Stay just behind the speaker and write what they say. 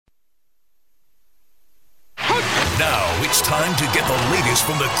It's time to get the latest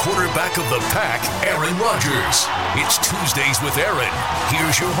from the quarterback of the pack, Aaron Rodgers. It's Tuesdays with Aaron.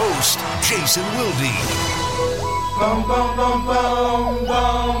 Here's your host, Jason Wilde.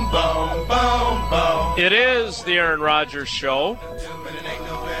 It is the Aaron Rodgers Show,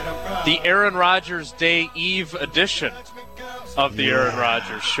 the Aaron Rodgers Day Eve edition of the Aaron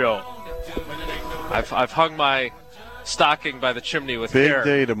Rodgers Show. I've hung my stocking by the chimney with Big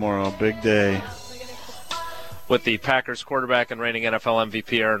day tomorrow, big day. With the Packers quarterback and reigning NFL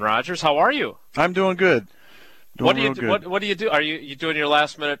MVP Aaron Rodgers. How are you? I'm doing good. What do you do? Are you doing your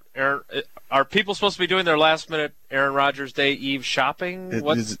last minute Aaron? Are people supposed to be doing their last minute Aaron Rodgers Day Eve shopping?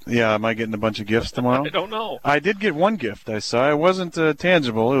 Am I getting a bunch of gifts tomorrow? I don't know. I did get one gift I saw. It wasn't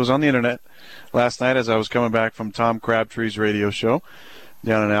tangible. It was on the internet last night as I was coming back from Tom Crabtree's radio show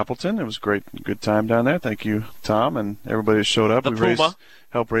down in Appleton. It was good time down there. Thank you, Tom, and everybody that showed up. We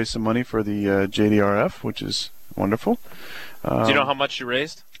helped raise some money for the JDRF, which is wonderful. Do you know how much you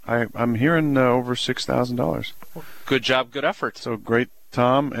raised? I'm hearing over $6,000. Good job, good effort. So great,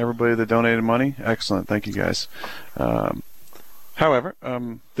 Tom. Everybody that donated money, excellent. Thank you, guys. However,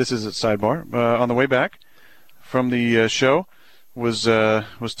 this is a sidebar. On the way back from the show, was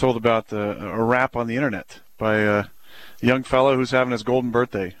told about a rap on the internet by a young fellow who's having his golden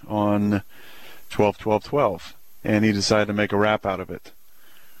birthday on 12/12/12, and he decided to make a rap out of it.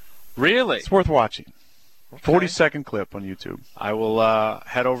 Really? It's worth watching. Okay. 40-second clip on YouTube. I will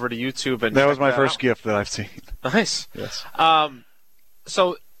head over to YouTube and that was my first out. gift that I've seen. Nice. Yes.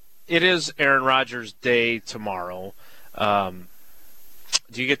 So it is Aaron Rodgers Day tomorrow. Do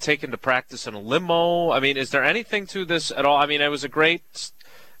you get taken to practice in a limo? I mean, is there anything to this at all? I mean, it was a great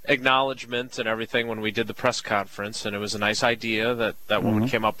acknowledgement and everything when we did the press conference, and it was a nice idea that woman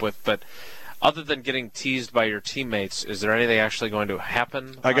came up with. But other than getting teased by your teammates, is there anything actually going to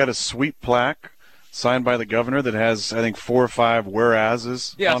happen? I got a sweet plaque signed by the governor that has, I think, 4 or 5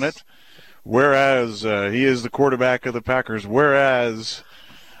 whereases on it. Whereas he is the quarterback of the Packers. Whereas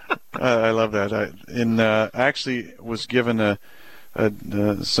I love that. I actually was given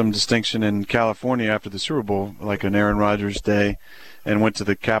some distinction in California after the Super Bowl, like an Aaron Rodgers Day, and went to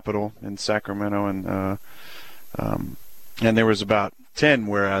the Capitol in Sacramento, and there was about 10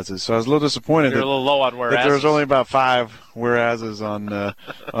 whereases. So I was a little disappointed. You're a little low on whereases. That there was only about 5 whereases on the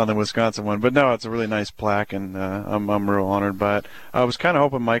Wisconsin one. But no, it's a really nice plaque, and I'm real honored by it. I was kind of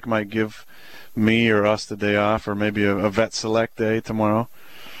hoping Mike might give me or us the day off, or maybe a vet select day tomorrow.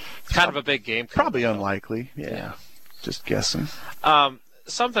 Kind of a big game. Probably unlikely. Yeah. Just guessing.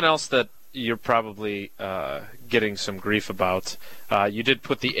 Something else that you're probably getting some grief about. You did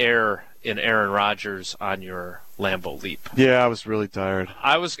put the air in Aaron Rodgers on your Lambeau Leap. Yeah, I was really tired.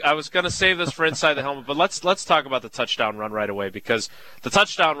 I was going to save this for Inside the Helmet, but let's talk about the touchdown run right away, because the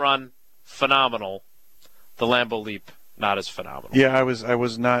touchdown run, phenomenal. The Lambeau Leap, not as phenomenal. Yeah, I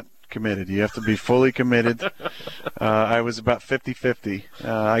was not committed. You have to be fully committed. I was about 50-50.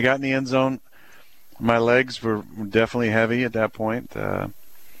 I got in the end zone. My legs were definitely heavy at that point.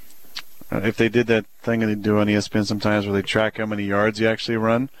 If they did that thing that they do on ESPN sometimes where they track how many yards you actually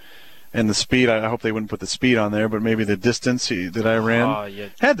run, and the speed, I hope they wouldn't put the speed on there, but maybe the distance that I ran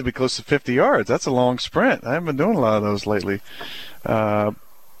had to be close to 50 yards. That's a long sprint. I haven't been doing a lot of those lately.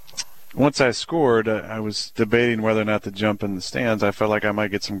 Once I scored, I was debating whether or not to jump in the stands. I felt like I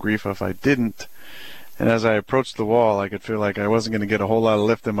might get some grief if I didn't. And as I approached the wall, I could feel like I wasn't going to get a whole lot of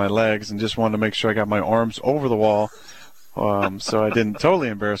lift in my legs, and just wanted to make sure I got my arms over the wall so I didn't totally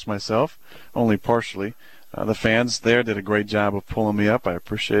embarrass myself, only partially. The fans there did a great job of pulling me up. I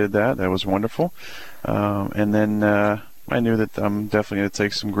appreciated that. That was wonderful. And then I knew that I'm definitely going to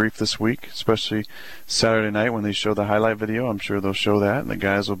take some grief this week, especially Saturday night when they show the highlight video. I'm sure they'll show that, and the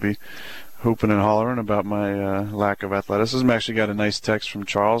guys will be hooping and hollering about my lack of athleticism. I actually got a nice text from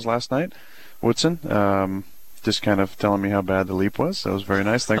Charles last night, Woodson, just kind of telling me how bad the leap was. That was very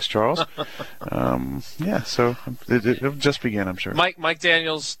nice. Thanks, Charles. So it'll just begin, I'm sure. Mike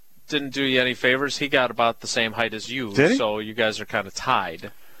Daniels didn't do you any favors. He got about the same height as you, Did he? So you guys are kind of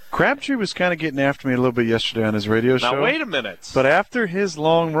tied. Crabtree was kind of getting after me a little bit yesterday on his radio show. Now, wait a minute. But after his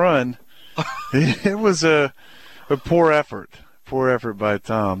long run, it was a poor effort. Poor effort by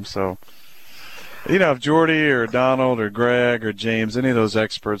Tom. So, if Jordy or Donald or Greg or James, any of those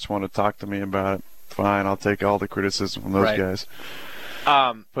experts want to talk to me about it, fine. I'll take all the criticism from those guys.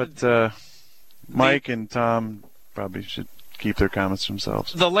 But Mike and Tom probably should keep their comments to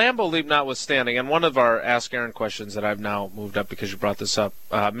themselves. The Lambeau Leap notwithstanding, and one of our Ask Aaron questions that I've now moved up because you brought this up,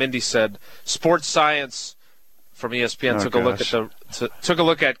 Mindy said, sports science from ESPN took a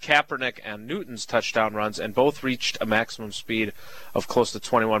look at Kaepernick and Newton's touchdown runs, and both reached a maximum speed of close to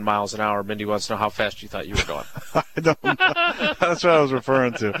 21 miles an hour. Mindy wants to know how fast you thought you were going. I don't know. That's what I was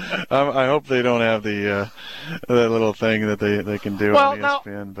referring to. I hope they don't have that little thing that they can do on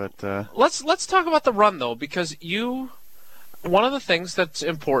ESPN. But let's talk about the run though, because one of the things that's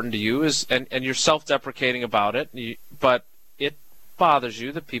important to you is, and you're self-deprecating about it, but it bothers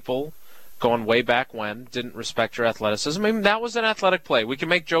you that people going way back when didn't respect your athleticism. I mean, that was an athletic play. We can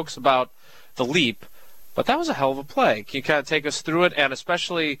make jokes about the leap, but that was a hell of a play. Can you kind of take us through it, and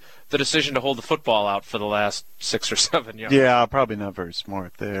especially the decision to hold the football out for the last 6 or 7 yards? Yeah, probably not very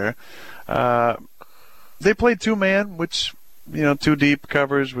smart there. They played two-man, which, two deep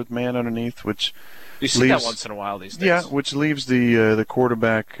covers with man underneath, which you see that once in a while these days. Yeah, which leaves the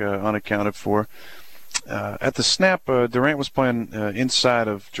quarterback unaccounted for. At the snap, Durant was playing inside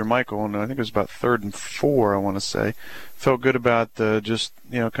of Jermichael, and I think it was about 3rd and 4, I want to say. Felt good about just,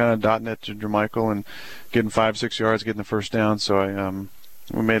 kind of dotting it to Jermichael and getting 5-6 yards, getting the first down. So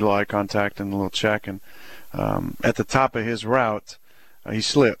we made a little eye contact and a little check. And at the top of his route, he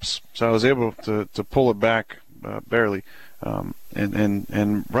slips. So I was able to pull it back barely.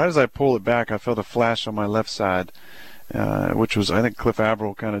 And right as I pull it back, I felt a flash on my left side. Which was, I think, Cliff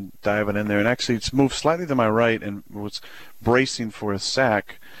Averill kind of diving in there. And actually, it's moved slightly to my right and was bracing for a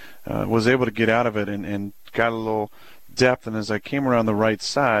sack. Was able to get out of it and got a little depth. And as I came around the right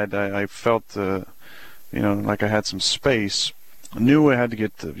side, I felt, like I had some space. Knew I had to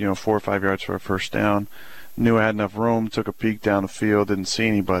get, 4 or 5 yards for a first down. Knew I had enough room. Took a peek down the field. Didn't see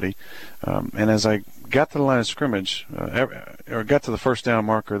anybody. And as I got to the line of scrimmage, or got to the first down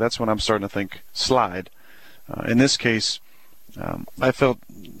marker, that's when I'm starting to think slide. In this case, I felt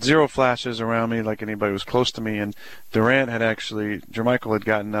 0 flashes around me like anybody was close to me, and Jermichael had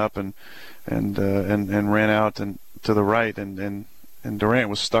gotten up and ran out and to the right, and Durant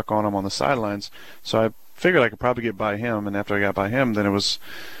was stuck on him on the sidelines. So I figured I could probably get by him, and after I got by him, then it was,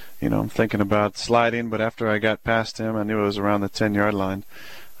 thinking about sliding. But after I got past him, I knew it was around the 10-yard line.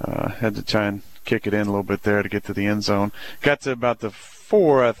 Had to try and kick it in a little bit there to get to the end zone. Got to about the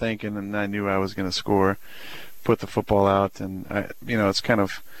 4, I think, and then I knew I was going to score. Put the football out, and it's kind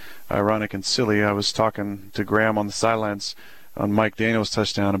of ironic and silly. I was talking to Graham on the sidelines on Mike Daniels'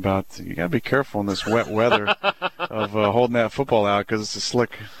 touchdown about you got to be careful in this wet weather of holding that football out because it's a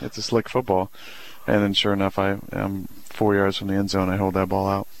slick football. And then sure enough, I'm 4 yards from the end zone. I hold that ball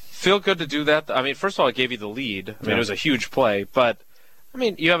out. Feel good to do that. I mean, first of all, it gave you the lead. I mean, It was a huge play, but. I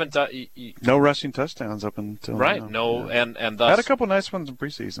mean, you haven't done no rushing touchdowns up until right. now. And thus had a couple nice ones in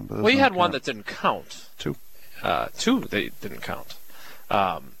preseason, but you had one that didn't count. 2. 2 they didn't count.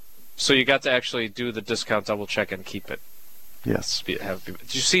 So you got to actually do the discount double check and keep it. Yes. Did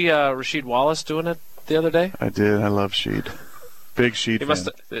you see Rasheed Wallace doing it the other day? I did. I love Sheed. Big Sheed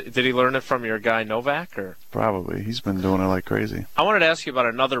fan. Did he learn it from your guy Novak or? Probably. He's been doing it like crazy. I wanted to ask you about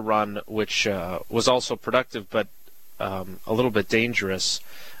another run which was also productive, but. A little bit dangerous.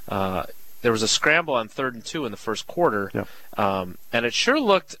 There was a scramble on 3rd and 2 in the first quarter, yep. And it sure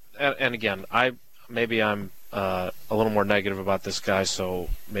looked. And again, I'm a little more negative about this guy, so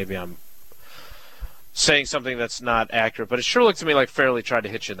maybe I'm saying something that's not accurate. But it sure looked to me like Fairley tried to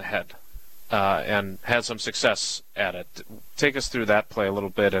hit you in the head, and had some success at it. Take us through that play a little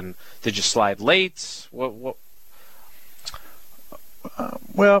bit. And did you slide late? What?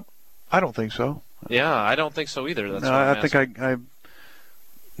 Well, I don't think so. Yeah, I don't think so either. That's no, I think I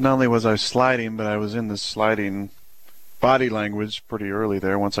not only was I sliding, but I was in the sliding body language pretty early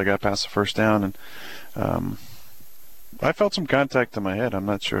there once I got past the first down. And I felt some contact to my head. I'm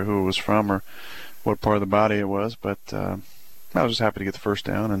not sure who it was from or what part of the body it was, but I was just happy to get the first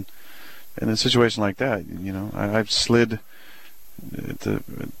down. And in a situation like that, I've slid at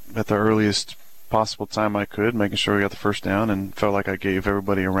the earliest possible time I could, making sure we got the first down, and felt like I gave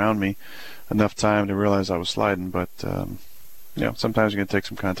everybody around me enough time to realize I was sliding. But sometimes you're gonna take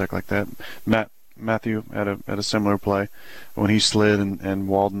some contact like that. Matthew had a similar play when he slid and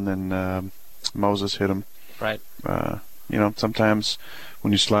Walden and Moses hit him. Right. Sometimes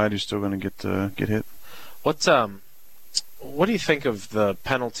when you slide, you're still gonna get hit. What do you think of the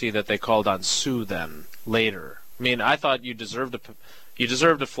penalty that they called on Sue then later? I mean, I thought you deserved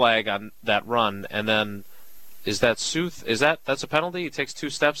a flag on that run, and then is that Sooth? That's a penalty? He takes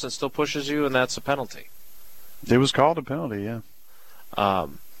 2 steps and still pushes you, and that's a penalty. It was called a penalty, yeah.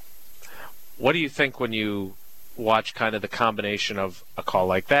 What do you think when you watch kind of the combination of a call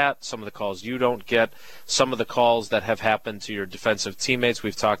like that, some of the calls you don't get, some of the calls that have happened to your defensive teammates?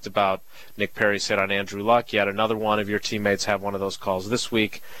 We've talked about Nick Perry's hit on Andrew Luck. You had another one of your teammates have one of those calls this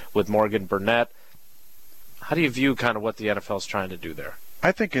week with Morgan Burnett. How do you view kind of what the NFL is trying to do there?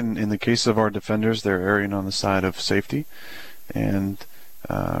 I think in the case of our defenders, they're erring on the side of safety, and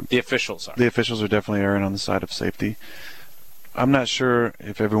the officials are. The officials are definitely erring on the side of safety. I'm not sure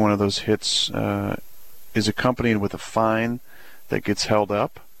if every one of those hits is accompanied with a fine that gets held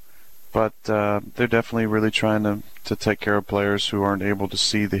up, but they're definitely really trying to take care of players who aren't able to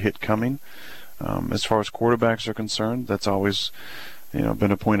see the hit coming. As far as quarterbacks are concerned, that's always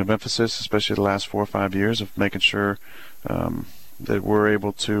been a point of emphasis, especially the last 4 or 5 years, of making sure that we're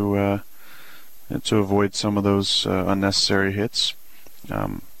able to avoid some of those unnecessary hits.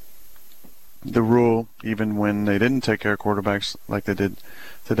 The rule, even when they didn't take care of quarterbacks like they did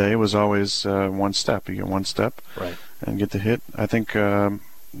today, was always one step. You get one step right, and get the hit. I think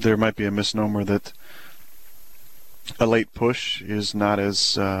there might be a misnomer that a late push is not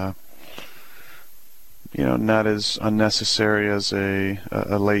as not as unnecessary as a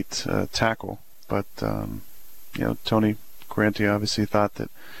late tackle. But Tony Corrente obviously thought that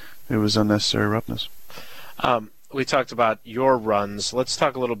it was unnecessary roughness. We talked about your runs. Let's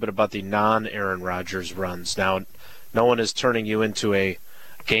talk a little bit about the non-Aaron Rodgers runs. Now, no one is turning you into a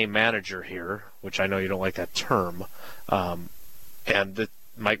game manager here, which I know you don't like that term.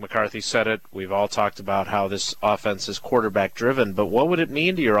 Mike McCarthy said it. We've all talked about how this offense is quarterback-driven, but what would it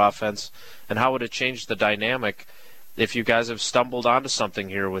mean to your offense, and how would it change the dynamic if you guys have stumbled onto something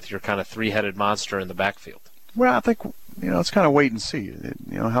here with your kind of three-headed monster in the backfield? Well, I think it's kind of wait and see.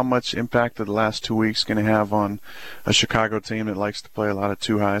 How much impact the last 2 weeks going to have on a Chicago team that likes to play a lot of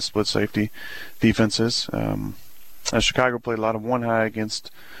two-high split safety defenses. Chicago played a lot of one-high against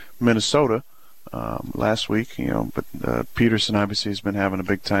Minnesota last week. But Peterson obviously has been having a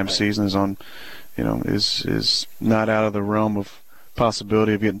big-time season. Is not out of the realm of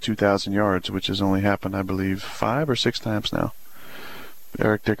possibility of getting 2,000 yards, which has only happened, I believe, 5 or 6 times now.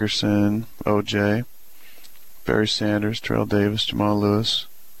 Eric Dickerson, O.J., Barry Sanders, Terrell Davis, Jamal Lewis.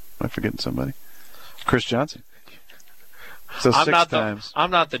 Am I forgetting somebody? Chris Johnson. So I'm 6 times. I'm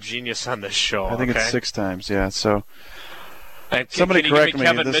not the genius on this show. I think it's 6 times, yeah. So and somebody can correct you give me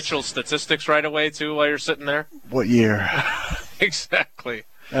Kevin Mitchell's statistics right away, too, while you're sitting there? What year? Exactly.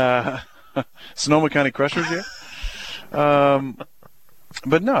 Sonoma County Crushers year?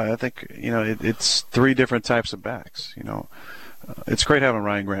 But no, I think, it's 3 different types of backs, It's great having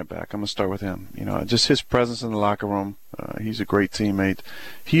Ryan Grant back. I'm going to start with him. Just his presence in the locker room. He's a great teammate.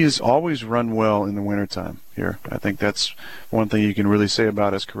 He has always run well in the wintertime here. I think that's one thing you can really say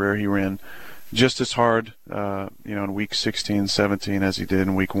about his career. He ran just as hard, in week 16, 17 as he did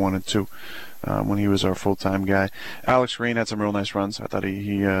in week 1 and 2 when he was our full-time guy. Alex Green had some real nice runs. I thought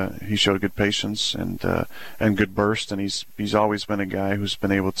he showed good patience and good burst, and he's always been a guy who's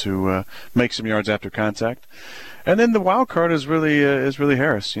been able to make some yards after contact. And then the wild card is really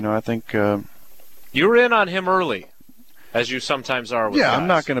Harris. I think you were in on him early, as you sometimes are with guys. I'm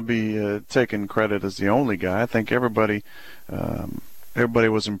not going to be taking credit as the only guy. I think everybody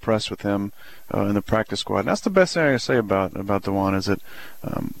was impressed with him in the practice squad. And that's the best thing I can say about DeJuan is that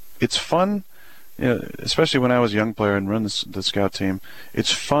it's fun, especially when I was a young player and run the scout team.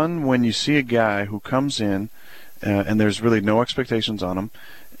 It's fun when you see a guy who comes in and there's really no expectations on him,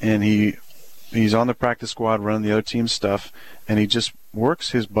 and he's on the practice squad running the other team's stuff, and he just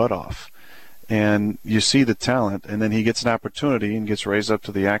works his butt off. And you see the talent, and then he gets an opportunity and gets raised up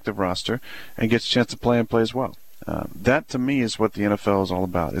to the active roster and gets a chance to play and plays well. That, to me, is what the NFL is all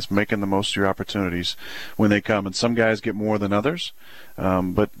about, is making the most of your opportunities when they come. And some guys get more than others.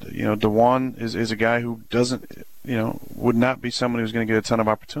 But DeJuan is a guy who doesn't, would not be someone who's going to get a ton of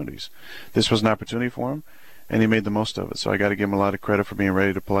opportunities. This was an opportunity for him, and he made the most of it. So I got to give him a lot of credit for being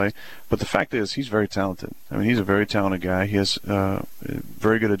ready to play. But the fact is, he's very talented. I mean, he's a very talented guy. He has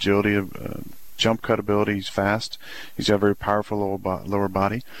very good agility, jump cut ability. He's fast. He's got a very powerful lower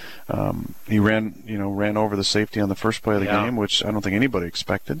body. He ran over the safety on the first play of the game, which I don't think anybody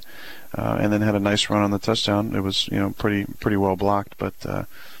expected, and then had a nice run on the touchdown. It was pretty well blocked, but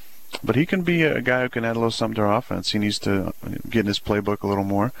he can be a guy who can add a little something to our offense. He needs to get in his playbook a little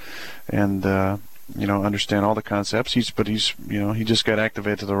more, and understand all the concepts. He just got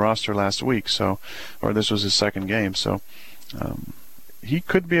activated to the roster last week, or this was his second game, so. He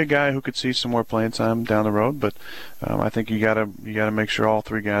could be a guy who could see some more playing time down the road, but I think you gotta make sure all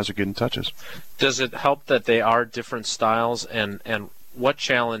 3 guys are getting touches. Does it help that they are different styles, and what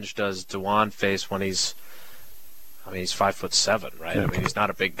challenge does DeJuan face when he's 5'7", right? Yeah. I mean, he's not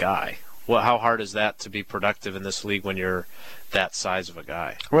a big guy. Well, how hard is that to be productive in this league when you're that size of a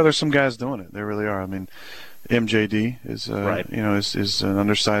guy? Well, there's some guys doing it. There really are. I mean, MJD is right. is an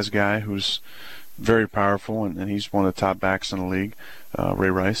undersized guy who's very powerful, and he's one of the top backs in the league. Ray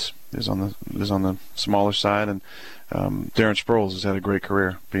Rice is on the smaller side, and Darren Sproles has had a great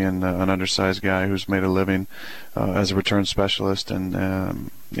career being an undersized guy who's made a living as a return specialist,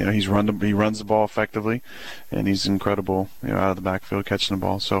 and he runs the ball effectively, and he's incredible out of the backfield catching the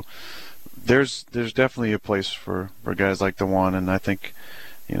ball. So there's definitely a place for guys like DeJuan, and I think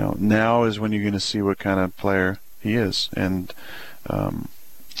now is when you're going to see what kind of player he is, and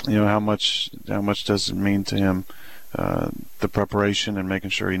how much does it mean to him, the preparation and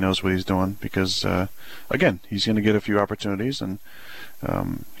making sure he knows what he's doing, because again, he's going to get a few opportunities, and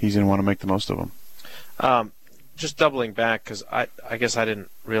he's going to want to make the most of them. Just doubling back, because I guess I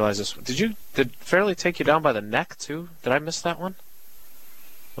didn't realize this. Did Fairley take you down by the neck too? Did I miss that one?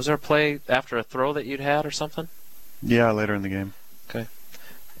 Was there a play after a throw that you'd had or something? Yeah, later in the game. Okay.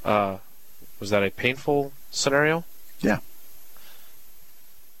 Was that a painful scenario? Yeah.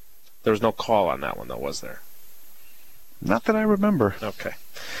 There was no call on that one, though, was there? Not that I remember. Okay.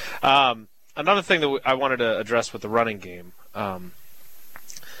 Another thing that I wanted to address with the running game,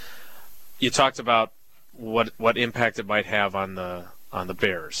 you talked about what impact it might have on the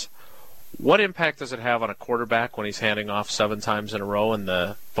Bears. What impact does it have on a quarterback when he's handing off 7 times in a row and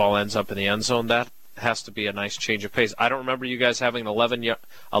the ball ends up in the end zone? That has to be a nice change of pace. I don't remember you guys having an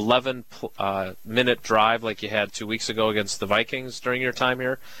 11-minute drive like you had 2 weeks ago against the Vikings during your time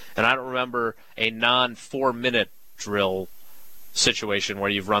here, and I don't remember a non-4-minute drill situation where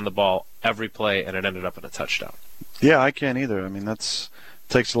you've run the ball every play and it ended up in a touchdown. Yeah, I can't either. I mean,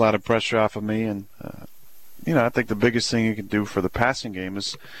 takes a lot of pressure off of me, and I think the biggest thing you can do for the passing game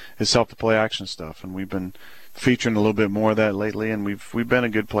is help the play action stuff, and we've been featuring a little bit more of that lately, and we've been a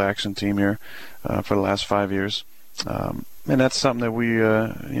good play action team here for the last 5 years, and that's something that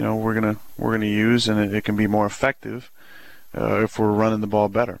we're gonna use, and it can be more effective if we're running the ball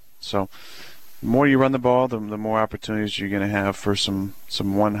better. So the more you run the ball, the more opportunities you're going to have for some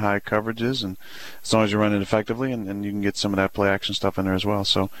one high coverages, and as long as you're running effectively, and you can get some of that play action stuff in there as well.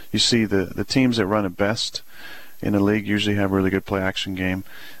 So you see the teams that run it best in the league usually have a really good play action game.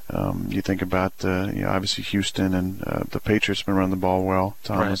 You think about obviously Houston, and the Patriots have been running the ball well.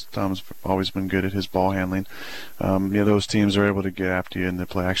 Tom's always been good at his ball handling. Those teams are able to get after you in the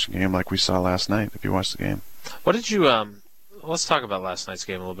play action game, like we saw last night if you watched the game. What did you let's talk about last night's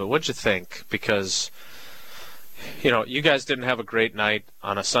game a little bit. What did you think? Because you guys didn't have a great night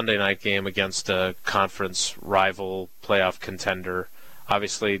on a Sunday night game against a conference rival, playoff contender.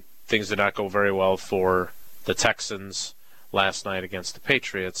 Obviously, things did not go very well for the Texans last night against the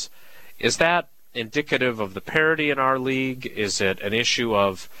Patriots. Is that indicative of the parity in our league? Is it an issue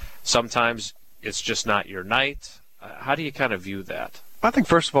of sometimes it's just not your night? How do you kind of view that? I think,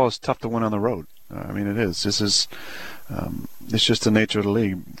 first of all, it's tough to win on the road. It is. It's just the nature of the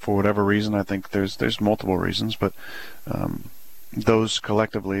league. For whatever reason, I think there's multiple reasons, but those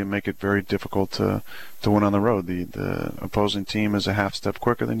collectively make it very difficult to win on the road. The opposing team is a half step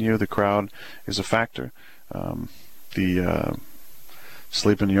quicker than you. The crowd is a factor. The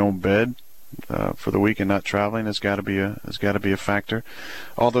sleep in your own bed for the week and not traveling has got to be a factor.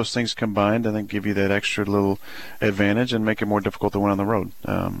 All those things combined, I think, give you that extra little advantage and make it more difficult to win on the road.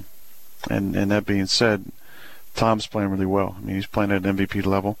 And that being said, Tom's playing really well. He's playing at an MVP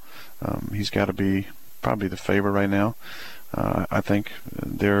level. He's got to be probably the favorite right now. I think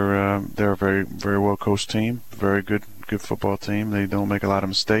they're a very, very well coached team, very good football team. They don't make a lot of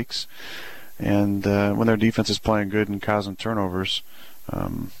mistakes, and when their defense is playing good and causing turnovers,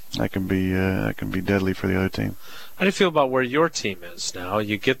 that can be deadly for the other team. How do you feel about where your team is now?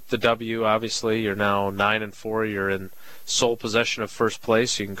 You get the W. Obviously, you're now 9-4. You're in sole possession of first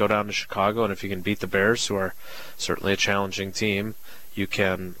place. You can go down to Chicago, and if you can beat the Bears, who are certainly a challenging team, you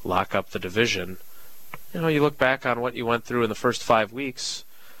can lock up the division. You look back on what you went through in the first 5 weeks,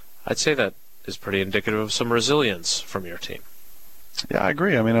 I'd say that is pretty indicative of some resilience from your team. Yeah, I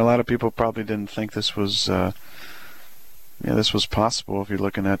agree. A lot of people probably didn't think this was possible. If you're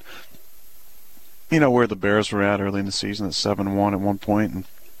looking at where the Bears were at early in the season at 7-1 at one point, and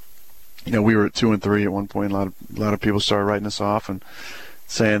we were at 2-3 at one point. A lot of people started writing us off and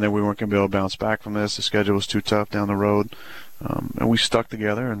saying that we weren't going to be able to bounce back from this. The schedule was too tough down the road, and we stuck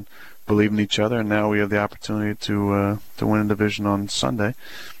together and believed in each other. And now we have the opportunity to win a division on Sunday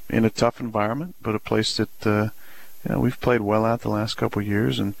in a tough environment, but a place that we've played well at the last couple of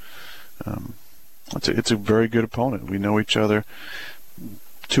years, and it's a very good opponent. We know each other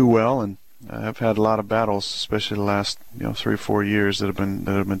too well, and I've had a lot of battles, especially the last 3 or 4 years that have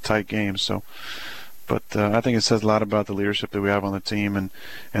been tight games. So, But I think it says a lot about the leadership that we have on the team and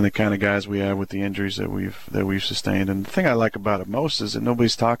the kind of guys we have with the injuries that we've sustained. And the thing I like about it most is that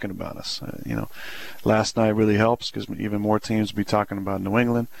nobody's talking about us. Last night really helps because even more teams will be talking about New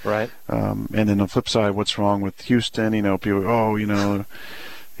England. Right. And then on the flip side, what's wrong with Houston? People,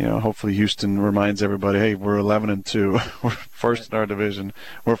 hopefully Houston reminds everybody, hey, we're 11-2. We're first in our division.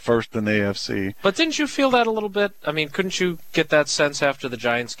 We're first in the AFC. But didn't you feel that a little bit? I mean, couldn't you get that sense after the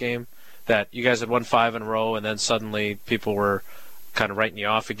Giants game that you guys had won 5 in a row and then suddenly people were kind of writing you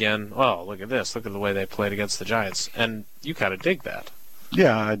off again? Oh, look at this. Look at the way they played against the Giants. And you kind of dig that.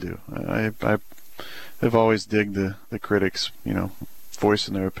 Yeah, I do. I've always digged the critics,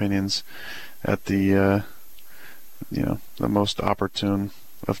 voicing their opinions at the most opportune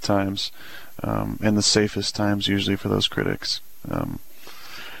of times, and the safest times usually for those critics.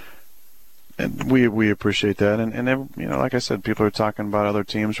 And we appreciate that. And like I said, people are talking about other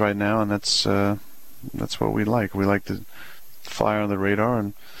teams right now, and that's what we like. We like to fly on the radar,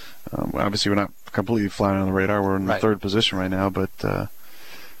 and obviously we're not completely flying on the radar. We're in the third position right now, but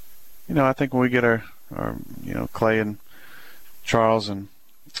I think when we get our Clay and Charles and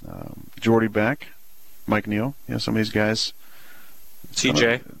Jordy back, Mike Neal, some of these guys.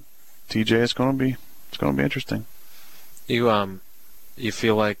 TJ, it's going to be interesting. You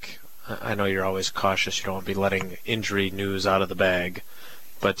feel like, I know you're always cautious. You don't want to be letting injury news out of the bag,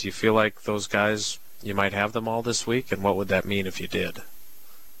 but do you feel like those guys, you might have them all this week? And what would that mean if you did?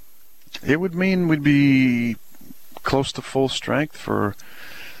 It would mean we'd be close to full strength for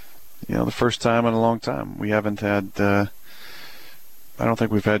the first time in a long time. We haven't had. I don't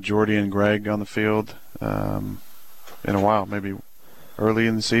think we've had Jordy and Greg on the field in a while. Maybe early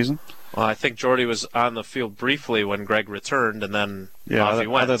in the season. Well, I think Jordy was on the field briefly when Greg returned, and then off he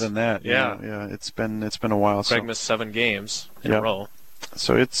went. Other than that, yeah, it's been a while. Greg missed 7 games in a row.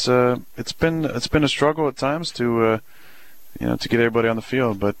 So it's been a struggle at times to get everybody on the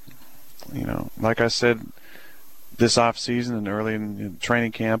field, but like I said, this off season and early in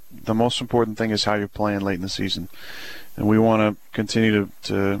training camp, the most important thing is how you're playing late in the season, and we want to continue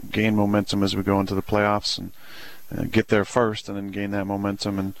to gain momentum as we go into the playoffs and get there first, and then gain that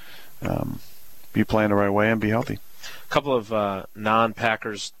momentum and be playing the right way and be healthy. A couple of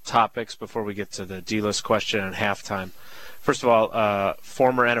non-Packers topics before we get to the D-list question and halftime. First of all,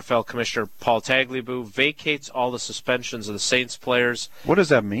 former NFL Commissioner Paul Tagliabue vacates all the suspensions of the Saints players. What does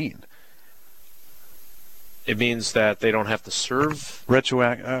that mean? It means that they don't have to serve.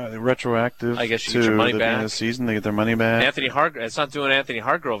 Retroactive. I guess you get your money back. End of the season, they get their money back. It's not doing Anthony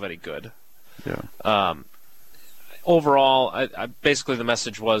Hargrove any good. Yeah. Overall, basically the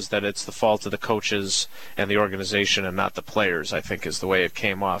message was that it's the fault of the coaches and the organization and not the players, I think is the way it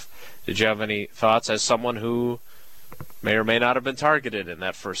came off. Did you have any thoughts as someone who may or may not have been targeted in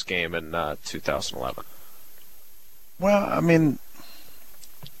that first game in 2011? Well, I mean,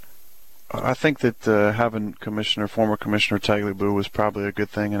 I think that having former Commissioner Tagliabue was probably a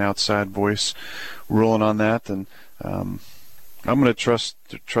good thing, an outside voice ruling on that. And I'm going to trust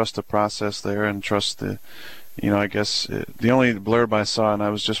the process there and trust the I guess the only blurb I saw, and I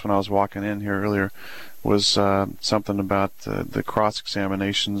was just when I was walking in here earlier, was something about the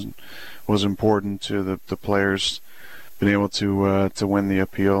cross-examination was important to the players being able to win the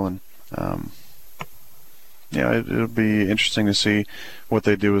appeal. And it'll be interesting to see what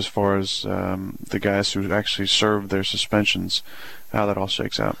they do as far as the guys who actually served their suspensions, how that all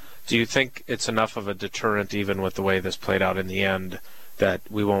shakes out. Do you think it's enough of a deterrent, even with the way this played out in the end, that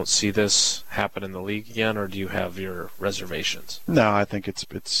we won't see this happen in the league again, or do you have your reservations? No, I think it's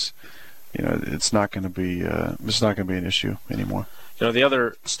not going to be an issue anymore. The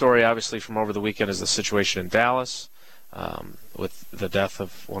other story, obviously, from over the weekend is the situation in Dallas with the death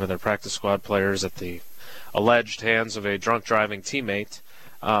of one of their practice squad players at the alleged hands of a drunk driving teammate.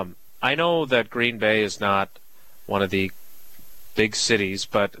 I know that Green Bay is not one of the big cities,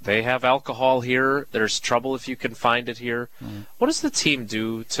 but they have alcohol here. There's trouble if you can find it here. What does the team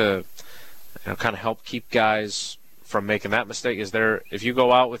do to kind of help keep guys from making that mistake? If you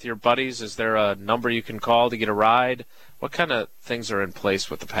go out with your buddies, is there a number you can call to get a ride? What kind of things are in place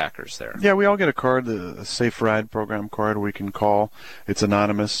with the Packers there? Yeah, we all get a card, a Safe Ride program card we can call. It's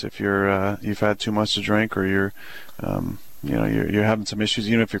anonymous if you've had too much to drink or you're having some issues.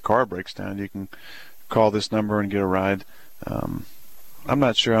 Even if your car breaks down, you can call this number and get a ride. I'm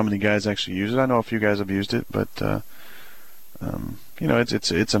not sure how many guys actually use it. I know a few guys have used it, but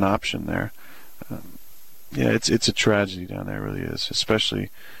it's an option there. It's a tragedy down there, it really is, especially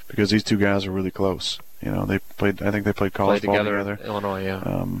because these two guys are really close. I think they played college ball together. Illinois,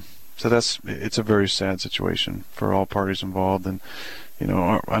 yeah. So it's a very sad situation for all parties involved, and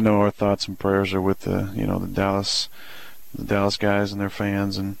I know our thoughts and prayers are with the Dallas guys and their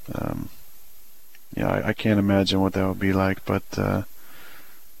fans, and I can't imagine what that would be like, but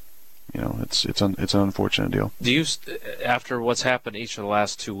it's an unfortunate deal. Do you, after what's happened each of the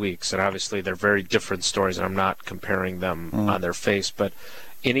last 2 weeks, and obviously they're very different stories, and I'm not comparing them on their face, but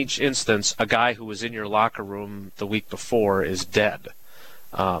in each instance, a guy who was in your locker room the week before is dead.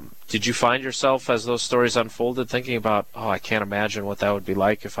 Did you find yourself, as those stories unfolded, thinking about, I can't imagine what that would be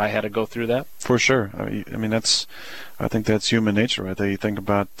like if I had to go through that? For sure. I think that's human nature right there. You think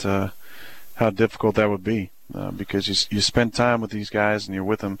about how difficult that would be. Because you spend time with these guys and you're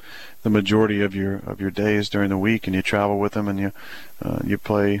with them the majority of your days during the week, and you travel with them, and you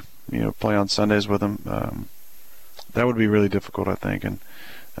play on Sundays with them. That would be really difficult, I think, and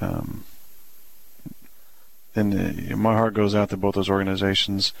my heart goes out to both those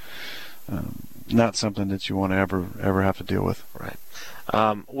organizations. Not something that you want to ever have to deal with. Right.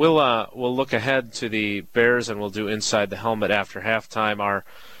 We'll look ahead to the Bears, and we'll do Inside the Helmet after halftime. Our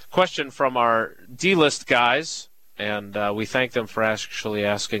question from our D-list guys, and we thank them for actually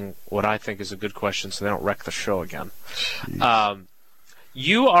asking what I think is a good question so they don't wreck the show again.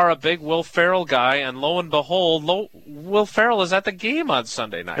 You are a big Will Ferrell guy, and lo and behold, Will Ferrell is at the game on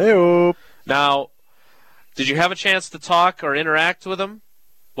Sunday night. Hey-o. Now, did you have a chance to talk or interact with him?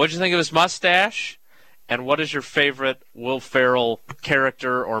 What did you think of his mustache? And what is your favorite Will Ferrell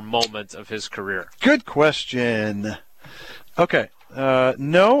character or moment of his career? Good question. Okay.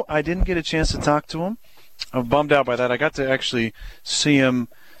 No, I didn't get a chance to talk to him. I'm bummed out by that. I got to actually see him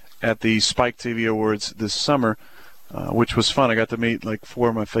at the Spike TV Awards this summer, which was fun. I got to meet like 4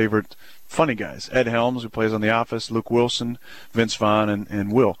 of my favorite funny guys. Ed Helms, who plays on The Office, Luke Wilson, Vince Vaughn,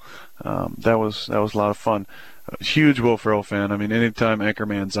 and Will. That was a lot of fun. Huge Will Ferrell fan. I mean, anytime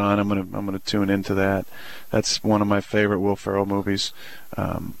Anchorman's on, I'm gonna tune into that. That's one of my favorite Will Ferrell movies.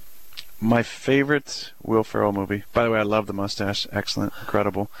 My favorite Will Ferrell movie, by the way, I love the mustache. Excellent,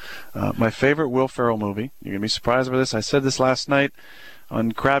 incredible. My favorite Will Ferrell movie, you're going to be surprised by this. I said this last night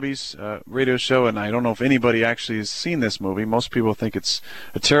on Krabby's radio show, and I don't know if anybody actually has seen this movie. Most people think it's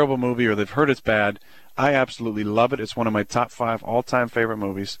a terrible movie or they've heard it's bad. I absolutely love it. It's one of my top 5 all-time favorite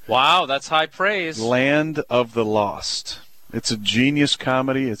movies. Wow, that's high praise. Land of the Lost. It's a genius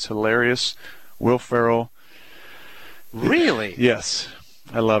comedy. It's hilarious. Will Ferrell. Really? Yes.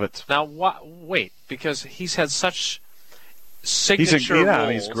 I love it. Now, wait, because he's had such signature roles.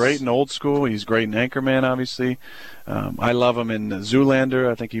 He's great in Old School. He's great in Anchorman, obviously. I love him in Zoolander.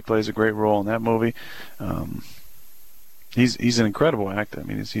 I think he plays a great role in that movie. He's an incredible actor. I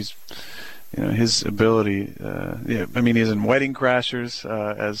mean, he's his ability. He's in Wedding Crashers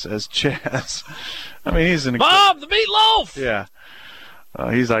as Chaz. I mean, he's an Mom, the meatloaf. Yeah.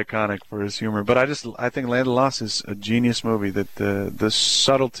 He's iconic for his humor, but I think Land of the Lost is a genius movie. That the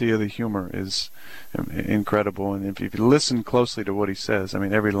subtlety of the humor is incredible, and if you listen closely to what he says, I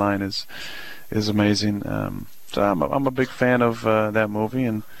mean, every line is amazing. So I'm a big fan of that movie,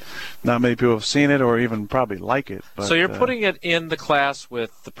 and not many people have seen it or even probably like it. But, so you're putting it in the class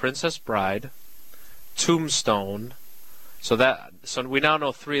with The Princess Bride, Tombstone. So we now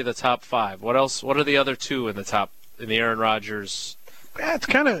know 3 of the top 5. What else? What are the other 2 in the Aaron Rodgers? Yeah, it's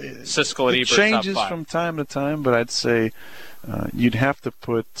kind of Siskel and Ebert changes top 5. from time to time, but I'd say you'd have to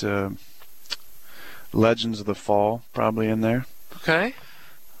put Legends of the Fall probably in there. Okay.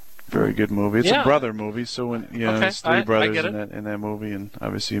 Very good movie. It's a brother movie, so when there's 3 brothers in that movie, and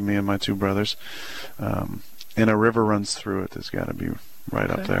obviously me and my 2 brothers, and a river runs through it. It's got to be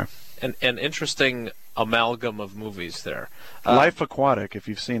right up there. An interesting amalgam of movies there. Life Aquatic, if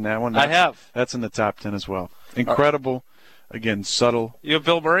you've seen that one, I have. That's in the top 10 as well. Incredible. Again, subtle. You a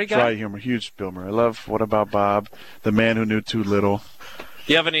Bill Murray guy? Dry humor. Huge Bill Murray. I love What About Bob? The Man Who Knew Too Little.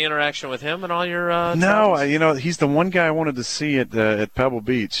 Do you have any interaction with him in all your No, he's the one guy I wanted to see at Pebble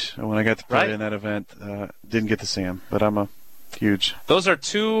Beach when I got to play in that event. Didn't get to see him, but I'm a huge. Those are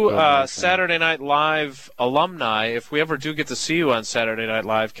 2 Saturday Night Live alumni. If we ever do get to see you on Saturday Night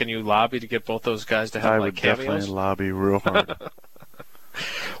Live, can you lobby to get both those guys to have cameos? Definitely lobby real hard.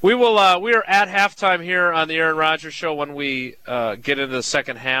 We will. We are at halftime here on the Aaron Rodgers Show. When we get into the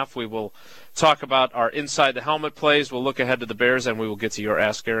second half, we will talk about our Inside the Helmet plays. We'll look ahead to the Bears, and we will get to your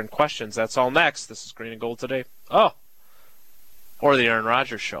Ask Aaron questions. That's all next. This is Green and Gold Today. Or the Aaron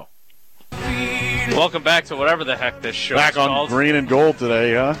Rodgers Show. Welcome back to whatever the heck this show back is on called. Green and Gold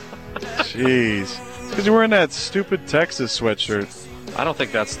today, huh? Jeez. Because you're wearing that stupid Texas sweatshirt. I don't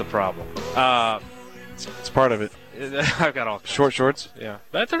think that's the problem. It's part of it. I've got all short shorts. Yeah,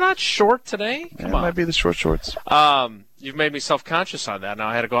 but they're not short today. Come on. It might be the short shorts. You've made me self-conscious on that. Now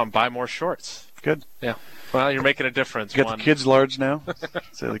I had to go out and buy more shorts. Good. Yeah. Well, you're making a difference. You got the kids large now?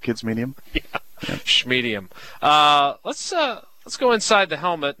 Say the kids medium? Yeah. Schmedium. Let's go inside the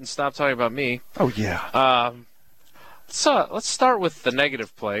helmet and stop talking about me. Oh, yeah. Let's start with the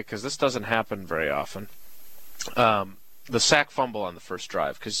negative play, because this doesn't happen very often. The sack fumble on the first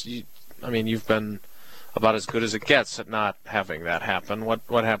drive, because you've been about as good as it gets at not having that happen.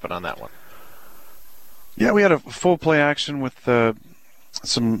 What happened on that one? Yeah, we had a full play action with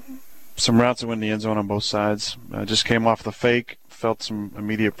some routes that went in the end zone on both sides. Just came off the fake, felt some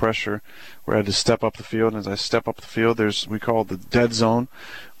immediate pressure where I had to step up the field. And as I step up the field, we call it the dead zone.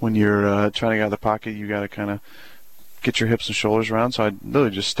 When you're trying to get out of the pocket, you got to kind of get your hips and shoulders around. So I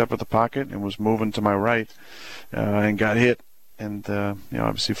literally just stepped at the pocket and was moving to my right and got hit. And,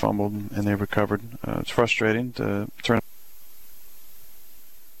 obviously fumbled, and they recovered. It's frustrating to turn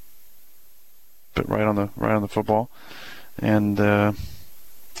it right on the football. And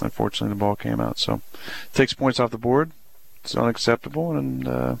unfortunately, the ball came out. So it takes points off the board. It's unacceptable, and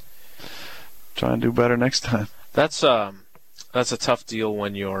try and do better next time. That's a tough deal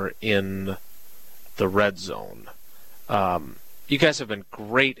when you're in the red zone. You guys have been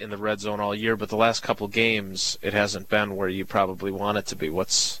great in the red zone all year, but the last couple games, it hasn't been where you probably want it to be.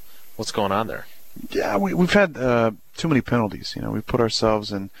 What's going on there? Yeah, we've had too many penalties. We put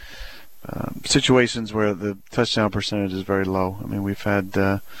ourselves in situations where the touchdown percentage is very low. I mean, we've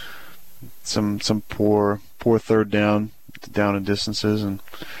had some poor third down and distances, and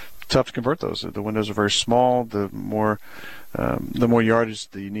tough to convert those. The windows are very small. The more yardage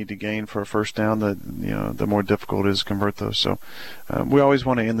that you need to gain for a first down, the more difficult it is to convert those. So we always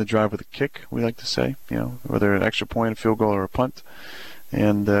want to end the drive with a kick, we like to say, whether an extra point, a field goal, or a punt.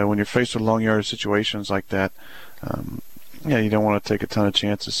 And when you're faced with long yardage situations like that, you don't want to take a ton of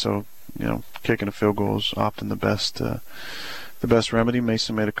chances. So, kicking a field goal is often the best remedy.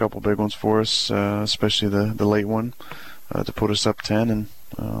 Mason made a couple big ones for us, especially the late one to put us up 10, and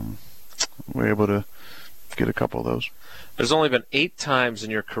we were able to get a couple of those. There's only been 8 times in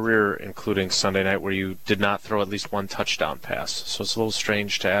your career, including Sunday night, where you did not throw at least one touchdown pass. So it's a little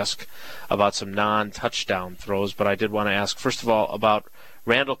strange to ask about some non-touchdown throws, but I did want to ask, first of all, about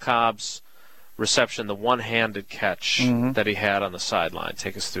Randall Cobb's reception, the one-handed catch that he had on the sideline.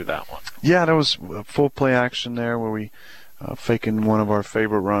 Take us through that one. Yeah, that was a full play action there where we faking one of our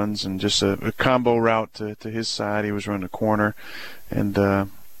favorite runs and just a combo route to his side. He was running a corner, and I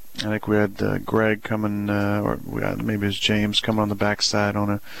think we had Greg coming, or maybe it was James coming on the backside on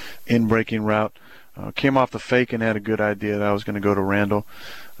a in-breaking route. Came off the fake and had a good idea that I was going to go to Randall.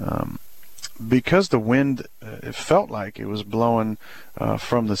 Because the wind, it felt like it was blowing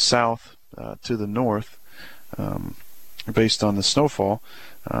from the south to the north, based on the snowfall.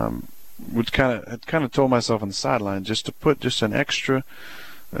 Which kind of told myself on the sideline just to put just an extra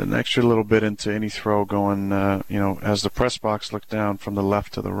little bit into any throw going, as the press box looked down from the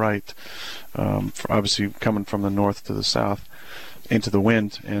left to the right, obviously coming from the north to the south into the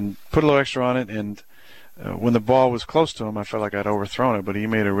wind, and put a little extra on it. And when the ball was close to him, I felt like I'd overthrown it, but he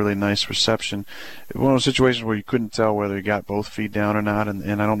made a really nice reception. One of those situations where you couldn't tell whether he got both feet down or not, and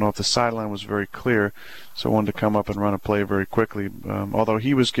I don't know if the sideline was very clear, so I wanted to come up and run a play very quickly. Although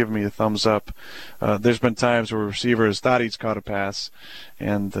he was giving me a thumbs up, there's been times where a receiver has thought he's caught a pass,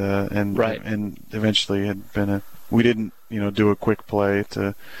 and eventually had been we didn't do a quick play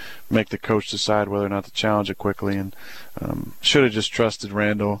to make the coach decide whether or not to challenge it quickly, and should have just trusted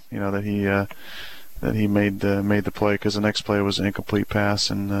Randall, that he made the play, because the next play was an incomplete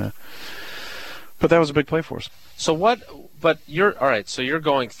pass, and but that was a big play for us. So but you're all right. So you're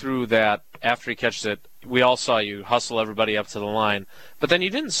going through that after he catches it. We all saw you hustle everybody up to the line, but then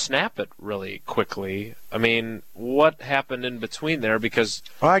you didn't snap it really quickly. I mean, what happened in between there? Because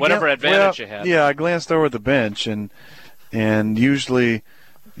whatever advantage you had. Yeah, I glanced over at the bench, and usually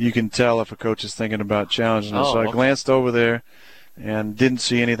you can tell if a coach is thinking about challenging us. I glanced over there and didn't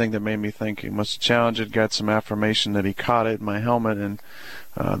see anything that made me think he must have challenged it. Got some affirmation that he caught it in my helmet, and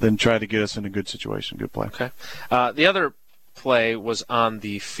then tried to get us in a good situation. Good play. Okay. The other play was on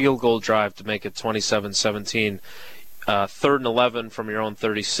the field goal drive to make it 27-17. 3rd and 11 from your own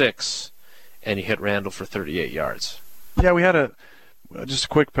 36, and you hit Randall for 38 yards. Yeah, we had just a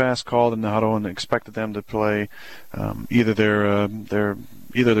quick pass called in the huddle, and expected them to play either their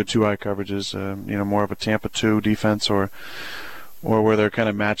 2-eye coverages, more of a Tampa 2 defense, or where they're kind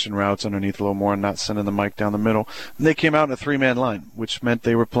of matching routes underneath a little more and not sending the mic down the middle. And they came out in a 3-man line, which meant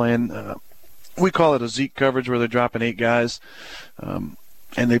they were playing, we call it a Zeke coverage, where they're dropping 8 guys, and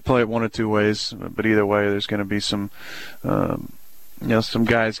they play it one of 2 ways. But either way, there's going to be some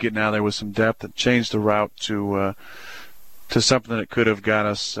guys getting out there with some depth that changed the route to to something that could have got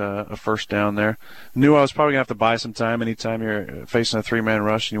us a first down there. Knew I was probably going to have to buy some time anytime you're facing a three-man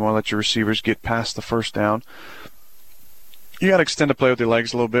rush and you want to let your receivers get past the first down. You got to extend the play with your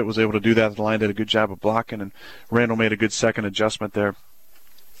legs a little bit. Was able to do that. The line did a good job of blocking, and Randall made a good second adjustment there.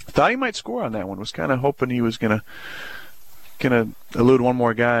 Thought he might score on that one. Was kind of hoping he was gonna elude one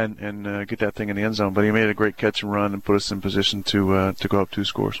more guy and get that thing in the end zone. But he made a great catch and run and put us in position to go up 2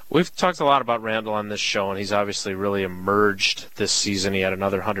 scores. We've talked a lot about Randall on this show, and he's obviously really emerged this season. He had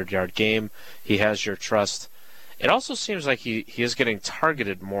another 100-yard game. He has your trust. It also seems like he is getting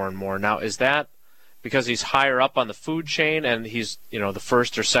targeted more and more. Now, is that because he's higher up on the food chain and he's, the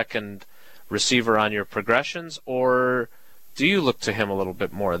first or second receiver on your progressions, or do you look to him a little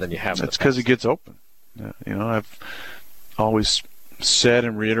bit more than you have? That's because he gets open. I've always said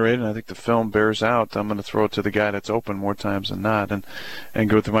and reiterated, and I think the film bears out, I'm going to throw it to the guy that's open more times than not, and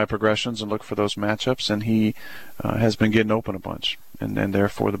go through my progressions and look for those matchups. And he has been getting open a bunch, and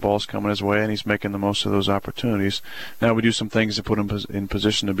therefore the ball's coming his way, and he's making the most of those opportunities. Now we do some things to put him in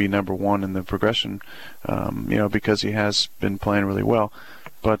position to be number one in the progression, because he has been playing really well.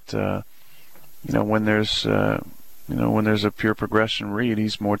 But when there's when there's a pure progression read,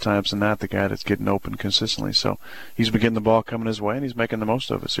 he's more times than not the guy that's getting open consistently. So he's been getting the ball coming his way, and he's making the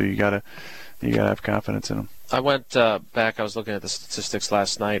most of it. So you gotta have confidence in him. I went back. I was looking at the statistics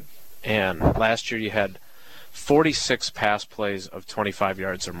last night, and last year you had 46 pass plays of 25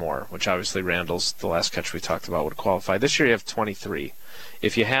 yards or more, which obviously Randall's, the last catch we talked about, would qualify. This year you have 23.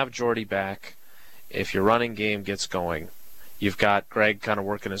 If you have Jordy back, if your running game gets going, you've got Greg kind of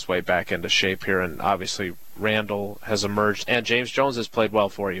working his way back into shape here, and obviously Randall has emerged, and James Jones has played well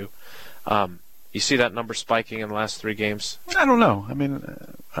for you. You see that number spiking in the last 3 games? I don't know. I mean,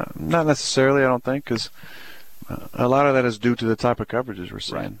 not necessarily, I don't think, because a lot of that is due to the type of coverages we're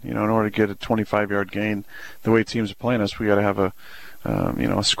seeing. Right. In order to get a 25-yard gain, the way teams are playing us, we got to have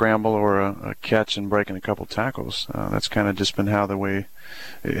a scramble or a catch and breaking a couple tackles. That's kind of just been how the way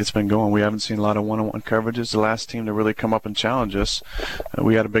it's been going. We haven't seen a lot of one-on-one coverages. The last team to really come up and challenge us,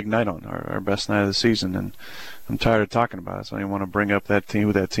 we had a big night on, our best night of the season, and I'm tired of talking about it, so I didn't want to bring up that team,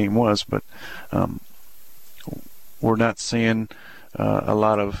 who that team was, but we're not seeing a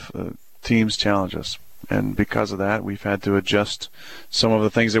lot of teams challenge us. And because of that, we've had to adjust some of the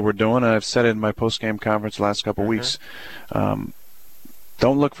things that we're doing. And I've said it in my post-game conference the last couple of weeks.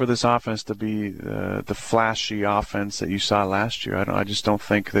 Don't look for this offense to be the flashy offense that you saw last year. I just don't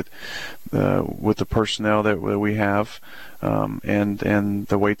think that with the personnel that we have and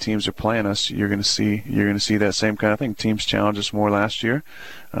the way teams are playing us, you're going to see that same kind of thing. Teams challenged us more last year.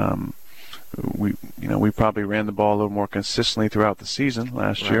 We probably ran the ball a little more consistently throughout the season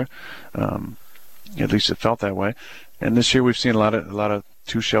last year. At least it felt that way. And this year we've seen a lot of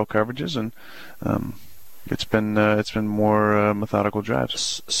two-shell coverages, and it's been more methodical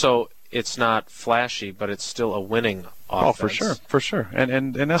drives. So it's not flashy, but it's still a winning offense. Oh, for sure.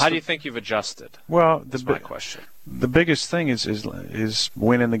 And that's how do you think you've adjusted? Well, that's my question. The biggest thing is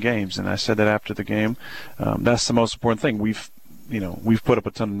winning the games, and I said that after the game. That's the most important thing. We've put up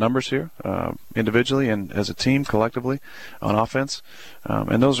a ton of numbers here, individually and as a team, collectively, on offense,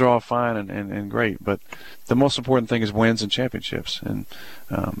 and those are all fine and great. But the most important thing is wins and championships, and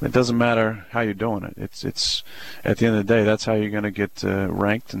it doesn't matter how you're doing it. It's at the end of the day, that's how you're going to get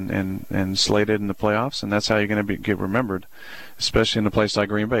ranked and slated in the playoffs, and that's how you're going to get remembered, especially in a place like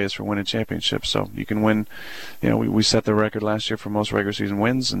Green Bay, is for winning championships. So you can win. We set the record last year for most regular season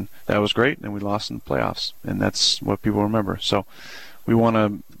wins, and that was great. And we lost in the playoffs, and that's what people remember. So we want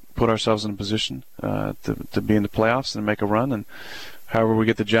to put ourselves in a position to be in the playoffs and make a run. And however we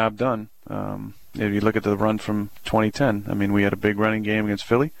get the job done, if you look at the run from 2010, I mean, we had a big running game against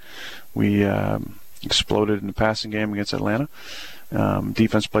Philly. We exploded in the passing game against Atlanta.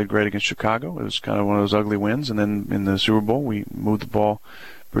 Defense played great against Chicago. It was kind of one of those ugly wins. And then in the Super Bowl, we moved the ball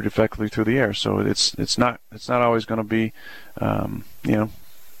pretty effectively through the air. So it's not always going to be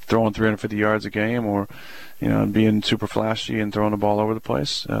throwing 350 yards a game or being super flashy and throwing the ball over the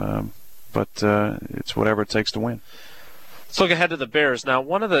place. But it's whatever it takes to win. Let's look ahead to the Bears. Now,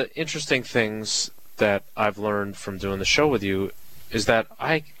 one of the interesting things that I've learned from doing the show with you is that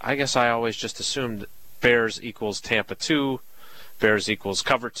I guess I always just assumed Bears equals Tampa 2, Bears equals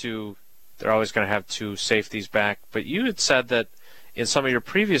cover 2. They're always going to have 2 safeties back. But you had said that in some of your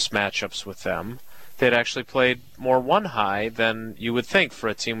previous matchups with them, they'd actually played more one high than you would think for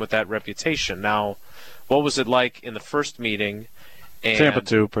a team with that reputation. Now, what was it like in the first meeting? Tampa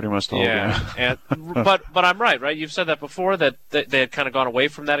 2, pretty much the whole game. But I'm right? You've said that before, that they had kind of gone away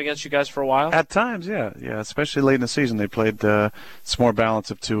from that against you guys for a while? At times, yeah. Especially late in the season, they played it's more balance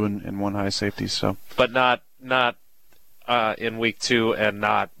of 2 and 1 high safety. So, but not in week 2 and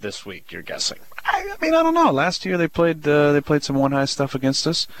not this week, you're guessing? I mean, I don't know. Last year they played some one-high stuff against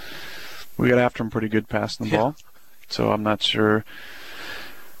us. We got after them pretty good passing the ball. So I'm not sure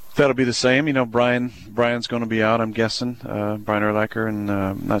that'll be the same. You know, Brian's going to be out, I'm guessing, Brian Urlacher, and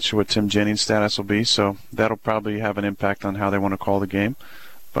I'm not sure what Tim Jennings' status will be. So that'll probably have an impact on how they want to call the game.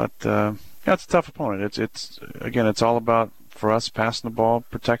 But yeah, it's a tough opponent. It's all about, for us, passing the ball,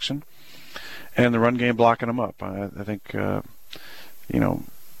 protection, and the run game blocking them up. I think,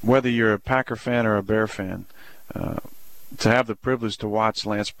 whether you're a Packer fan or a Bear fan, to have the privilege to watch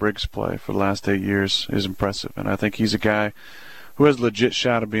Lance Briggs play for the last 8 years is impressive. And I think he's a guy who has a legit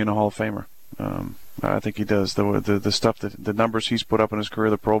shot of being a Hall of Famer. I think he does. The stuff, the numbers he's put up in his career,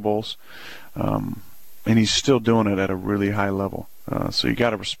 the Pro Bowls, and he's still doing it at a really high level. So you got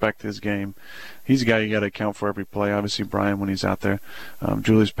to respect his game. He's a guy you got to account for every play. Obviously, Brian, when he's out there.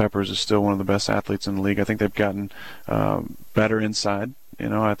 Julius Peppers is still one of the best athletes in the league. I think they've gotten better inside.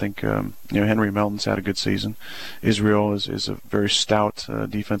 I think Henry Melton's had a good season. Israel is a very stout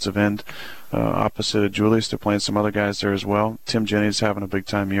defensive end. Opposite of Julius, they're playing some other guys there as well. Tim Jennings is having a big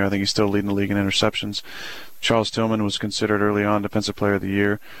time year. I think he's still leading the league in interceptions. Charles Tillman was considered early on Defensive Player of the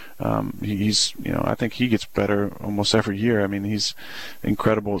Year. I think he gets better almost every year. I mean, he's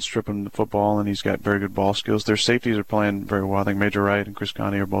incredible at stripping the football, and he's got very good ball skills. Their safeties are playing very well. I think Major Wright and Chris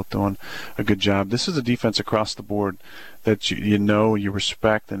Conte are both doing a good job. This is a defense across the board that you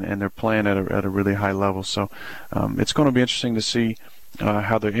respect, and they're playing at a really high level. So it's going to be interesting to see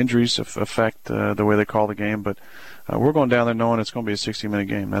how the injuries affect the way they call the game. But we're going down there knowing it's going to be a 60-minute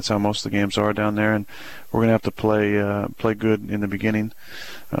game. That's how most of the games are down there, and we're going to have to play good in the beginning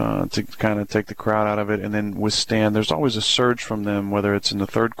to kind of take the crowd out of it, and then withstand. There's always a surge from them, whether it's in the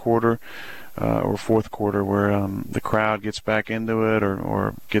third quarter or fourth quarter, where the crowd gets back into it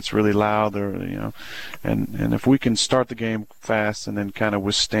or gets really loud, and if we can start the game fast and then kind of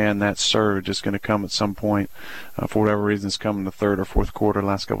withstand that surge, it's going to come at some point. For whatever reason, it's come in the third or fourth quarter.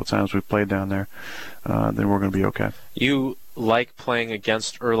 Last couple of times we've played down there, then we're going to be okay. You like playing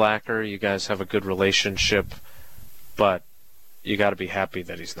against Urlacher. You guys have a good relationship, but you got to be happy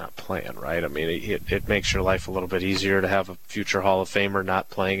that he's not playing, right? I mean, it makes your life a little bit easier to have a future Hall of Famer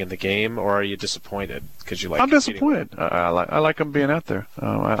not playing in the game, or are you disappointed because you like? I'm disappointed. I like him being out there.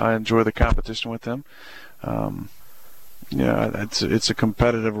 I enjoy the competition with him. It's a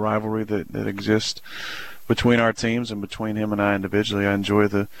competitive rivalry that exists between our teams and between him and I individually. I enjoy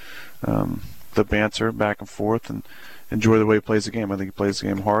the banter back and forth and enjoy the way he plays the game. I think he plays the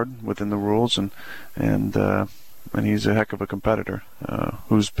game hard within the rules, and he's a heck of a competitor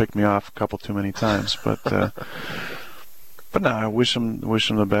who's picked me off a couple too many times. But no, I wish him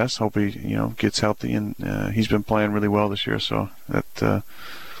the best. Hope he gets healthy, and he's been playing really well this year. So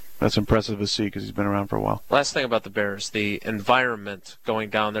that's impressive to see because he's been around for a while. Last thing about the Bears, the environment going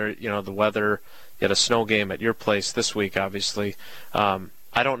down there. The weather. You had a snow game at your place this week, obviously.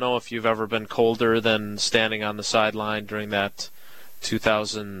 I don't know if you've ever been colder than standing on the sideline during that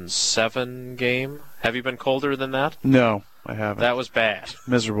 2007 game. Have you been colder than that? No, I haven't. That was bad.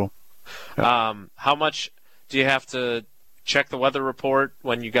 Miserable. How much do you have to check the weather report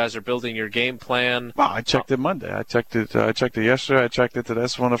when you guys are building your game plan? Well, I checked it Monday. I checked it yesterday. I checked it today.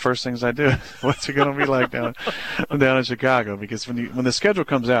 That's one of the first things I do. What's it going to be like down in Chicago? Because when the schedule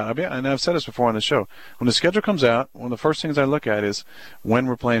comes out, and I've said this before on the show, when the schedule comes out, one of the first things I look at is when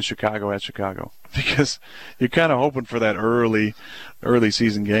we're playing Chicago at Chicago, because you're kind of hoping for that early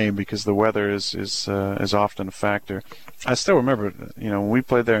season game because the weather is often a factor. I still remember, when we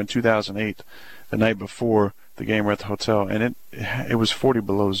played there in 2008, the night before the game, we're at the hotel, and it was 40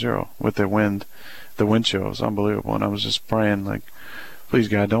 below zero with the wind chill. It was unbelievable, and I was just praying, like, please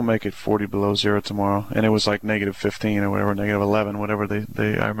God, don't make it 40 below zero tomorrow. And it was like negative 15 or whatever, negative 11, whatever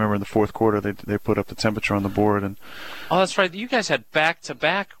I remember in the fourth quarter they put up the temperature on the board. And oh, that's right. You guys had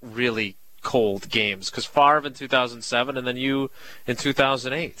back-to-back really cold games, because Favre in 2007 and then you in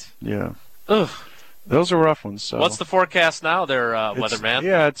 2008. Yeah. Ugh. Those are rough ones. So. What's the forecast now there, weatherman?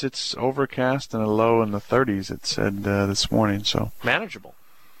 Yeah, it's overcast and a low in the 30s, it said this morning. So manageable.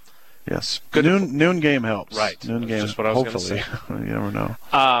 Yes. Good noon game helps. Right. Noon game, just what I was hopefully. Say. You never know.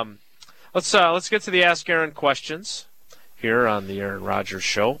 Let's get to the Ask Aaron questions here on the Aaron Rodgers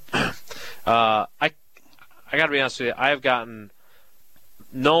Show. I got to be honest with you. I have gotten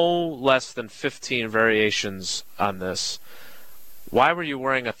no less than 15 variations on this. Why were you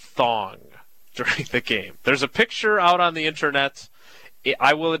wearing a thong during the game? There's a picture out on the internet.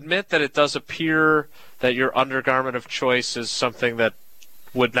 I will admit that it does appear that your undergarment of choice is something that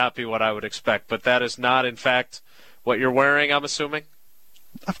would not be what I would expect, but that is not, in fact, what you're wearing, I'm assuming?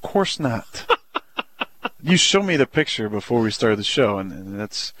 Of course not. You showed me the picture before we started the show, and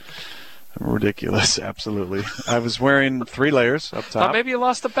that's ridiculous. Absolutely. I was wearing 3 layers up top. Thought maybe you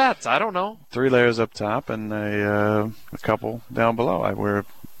lost a bet. I don't know. 3 layers up top and a couple down below.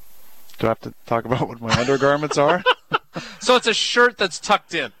 Do I have to talk about what my undergarments are? So it's a shirt that's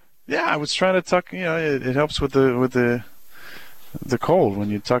tucked in. Yeah, I was trying to tuck. It helps with the cold when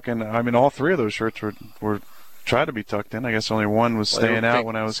you tuck in. I mean, all 3 of those shirts were tried to be tucked in. I guess only one was staying out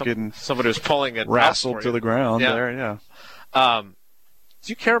when I was getting somebody was pulling it, wrestled to the ground. Yeah. There, yeah.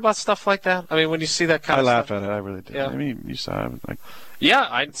 Do you care about stuff like that? I mean, when you see that kind of stuff. I laugh at it. I really do. Yeah. I mean, you saw it. Like, yeah,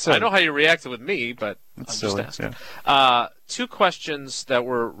 I know how you reacted with me, but it's I'm silly. just asking. 2 questions that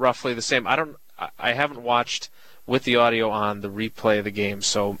were roughly the same. I haven't watched with the audio on the replay of the game,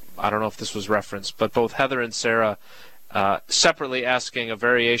 so I don't know if this was referenced, but both Heather and Sarah separately asking a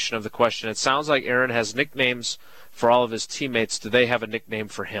variation of the question. It sounds like Aaron has nicknames for all of his teammates. Do they have a nickname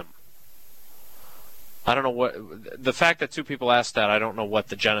for him? I don't know what the fact that 2 people asked that. I don't know what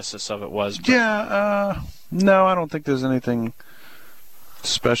the genesis of it was. But. Yeah, no, I don't think there's anything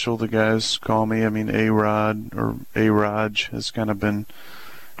special the guys call me. I mean, A-Rod or A-Raj has kind of been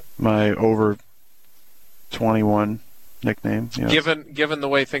my over 21 nickname. Given the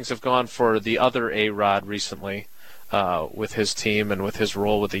way things have gone for the other A-Rod recently, with his team and with his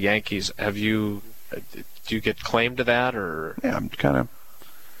role with the Yankees, do you get claimed to that, or? Yeah, I'm kind of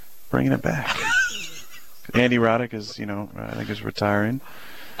bringing it back. Andy Roddick is, I think is retiring.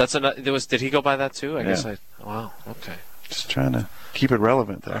 Did he go by that too? I guess. Wow. Okay. Just trying to keep it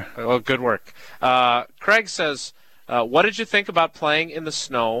relevant there. Well, good work. Craig says, "What did you think about playing in the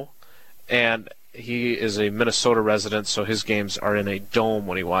snow?" And he is a Minnesota resident, so his games are in a dome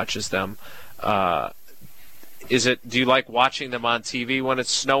when he watches them. Do you like watching them on TV when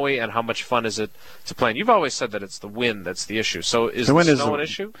it's snowy, and how much fun is it to play? And you've always said that it's the wind that's the issue. So is the snow an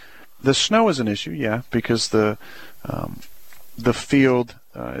issue? The snow is an issue, yeah, because the field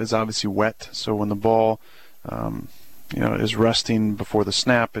is obviously wet. So when the ball, is resting before the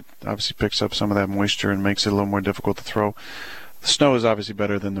snap, it obviously picks up some of that moisture and makes it a little more difficult to throw. The snow is obviously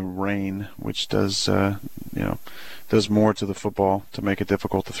better than the rain, which does more to the football to make it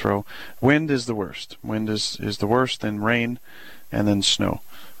difficult to throw. Wind is the worst. Wind is the worst, then rain, and then snow.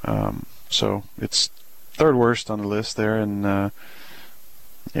 So it's third worst on the list there, and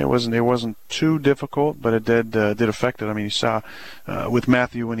it wasn't too difficult, but it did affect it. I mean, you saw with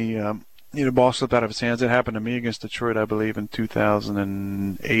Matthew when the ball slipped out of his hands. It happened to me against Detroit, I believe, in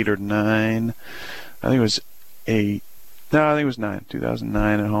 2008 or 9. I think it was 8. No, I think it was 9.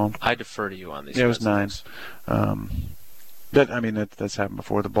 2009 at home. I defer to you on these. Yeah, it was 9. That's happened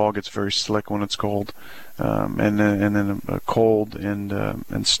before. The ball gets very slick when it's cold, and then cold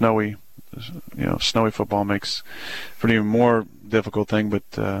and snowy. Snowy football makes for an even more difficult thing. But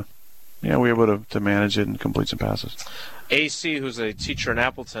we were able to manage it and complete some passes. AC, who's a teacher in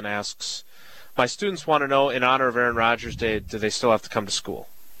Appleton, asks, "My students want to know, in honor of Aaron Rodgers Day, do they still have to come to school?"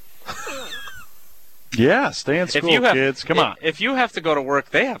 Yeah, stay in school, kids. Come on. If you have to go to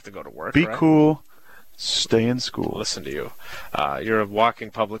work, they have to go to work. Be right? cool. Stay in school. Listen to you. You're a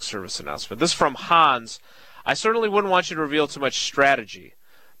walking public service announcement. This is from Hans. "I certainly wouldn't want you to reveal too much strategy,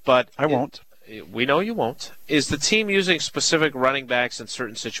 but I won't. We know you won't. Is the team using specific running backs in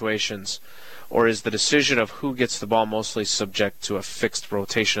certain situations, or is the decision of who gets the ball mostly subject to a fixed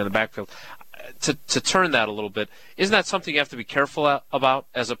rotation in the backfield?" To turn that a little bit, isn't that something you have to be careful about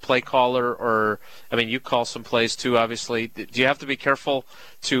as a play caller? Or, I mean, you call some plays too, obviously. Do you have to be careful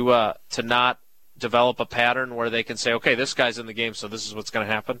to not develop a pattern where they can say, okay, this guy's in the game, so this is what's going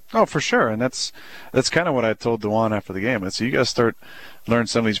to happen? Oh, for sure, and that's kind of what I told Dewan after the game. So you got to learn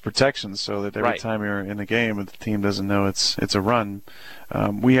some of these protections so that every time you're in the game, the team doesn't know it's a run.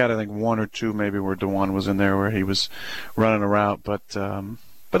 We had, I think, 1 or 2 maybe where Dewan was in there where he was running a route, but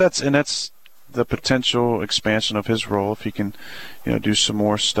that's the potential expansion of his role if he can, do some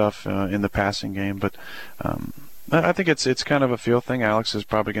more stuff in the passing game. But I think it's kind of a feel thing. Alex is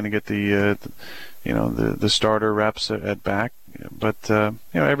probably going to get the starter reps at back, but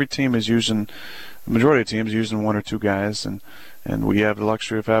every team is using, the majority of teams using 1 or 2 guys, and we have the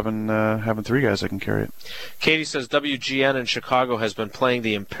luxury of having 3 guys that can carry it. Katie says WGN in Chicago has been playing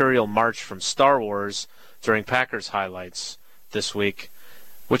the Imperial March from Star Wars during Packers highlights this week.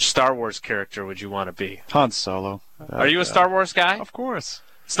 Which Star Wars character would you want to be? Han Solo. Are you a Star Wars guy? Of course.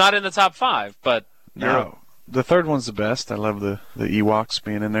 It's not in the top 5, but no. The third one's the best. I love the Ewoks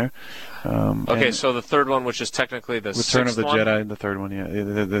being in there. Okay, so the third one, which is technically the Return of the one? Jedi, the third one, yeah.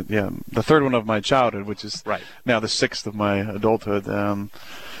 The third one of my childhood, which is now the 6th of my adulthood.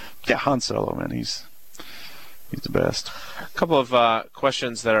 Han Solo, man, he's the best. A couple of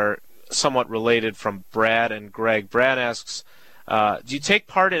questions that are somewhat related from Brad and Greg. Brad asks, do you take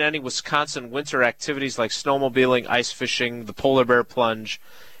part in any Wisconsin winter activities like snowmobiling, ice fishing, the polar bear plunge?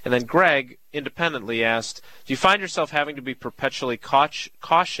 And then Greg independently asked, do you find yourself having to be perpetually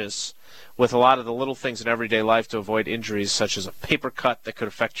cautious with a lot of the little things in everyday life to avoid injuries, such as a paper cut that could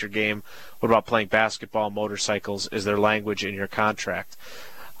affect your game? What about playing basketball, motorcycles? Is there language in your contract?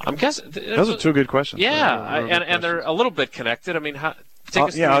 I'm guessing those are two good questions. Yeah, and they're a little bit connected. I mean, take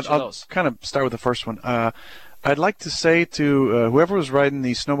us through each of those. I'll kind of start with the first one. I'd like to say to whoever was riding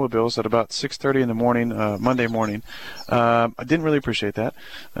the snowmobiles at about 6:30 in the morning, Monday morning, I didn't really appreciate that.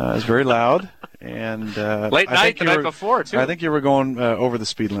 It was very loud. And late night the night before, too. I think you were going over the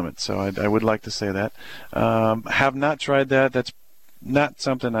speed limit, so I would like to say that. Have not tried that. That's not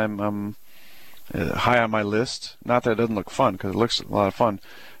something I'm high on my list. Not that it doesn't look fun, because it looks a lot of fun.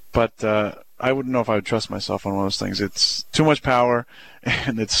 But I wouldn't know if I would trust myself on one of those things. It's too much power,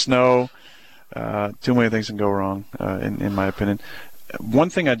 and it's snow. Too many things can go wrong, in my opinion. One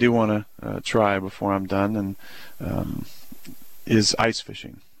thing I do want to try before I'm done is ice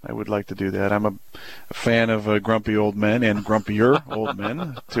fishing. I would like to do that. I'm a fan of Grumpy Old Men and Grumpier Old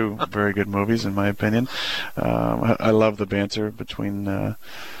Men, two very good movies, in my opinion. I love the banter between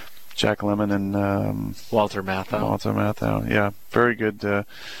Jack Lemmon and Walter Matthau. Yeah, very good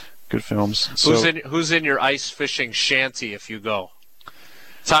good films. Who's in your ice fishing shanty if you go?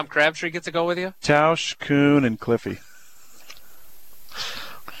 Tom Crabtree get to go with you? Tausch, Kuhn, and Cliffy.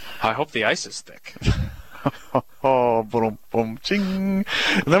 I hope the ice is thick. Oh, boom, boom, ching.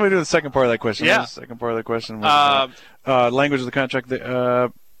 Let me do the second part of that question. Yeah. The second part of the question was language of the contract.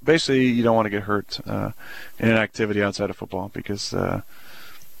 Basically, you don't want to get hurt in an activity outside of football, because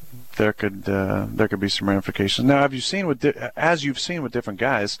there could be some ramifications. Now, you've seen with different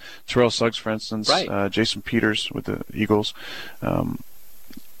guys, Terrell Suggs, for instance, right. Jason Peters with the Eagles.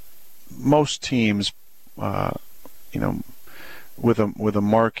 Most teams, with a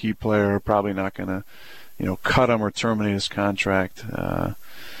marquee player, are probably not going to, cut him or terminate his contract.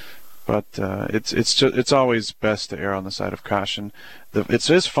 But it's always best to err on the side of caution. It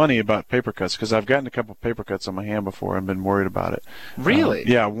is funny about paper cuts, because I've gotten a couple of paper cuts on my hand before and been worried about it. Really?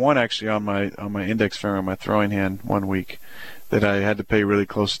 Yeah, one actually on my index finger on my throwing hand one week that I had to pay really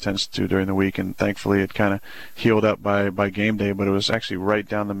close attention to during the week, and thankfully it kind of healed up by game day. But it was actually right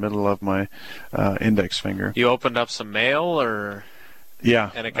down the middle of my index finger. You opened up some mail, or?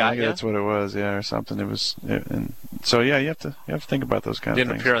 Yeah, and it got you? That's what it was, or something. It was, and so you have to think about those kind of things.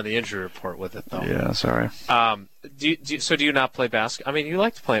 Didn't appear on the injury report with it, though. Yeah, sorry. Do you not play basketball? I mean, you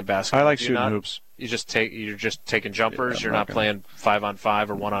like to play basketball. I like shooting hoops. You're just taking jumpers. You're not playing 5-on-5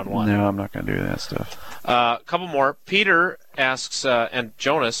 or 1-on-1. No, I'm not going to do that stuff. A couple more. Peter asks, and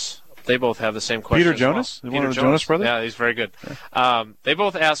Jonas. They both have the same question. Peter Jonas? Well. One of the Jonas brothers? Yeah, he's very good. They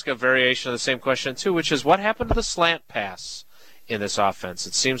both ask a variation of the same question, too, which is, what happened to the slant pass in this offense?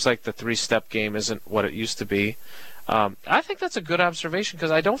 It seems like the three-step game isn't what it used to be. I think that's a good observation, because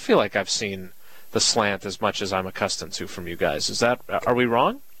I don't feel like I've seen the slant as much as I'm accustomed to from you guys. Are we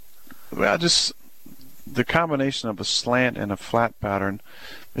wrong? Well, just the combination of a slant and a flat pattern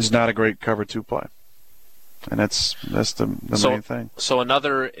is not a great cover two play. And that's the main thing. So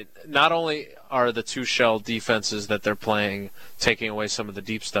not only are the two shell defenses that they're playing taking away some of the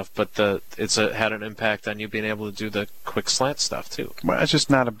deep stuff, but it's had an impact on you being able to do the quick slant stuff too. Well, it's just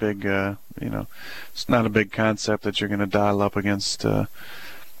not a big, it's not a big concept that you're going to dial up against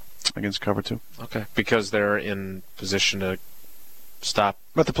cover two. Okay, because they're in position to stop.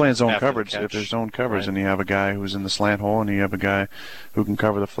 But they're playing zone coverage. If there's zone coverage, and you have a guy who's in the slant hole, and you have a guy who can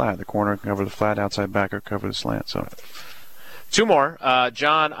cover the flat. The corner can cover the flat, outside backer cover the slant. So, two more.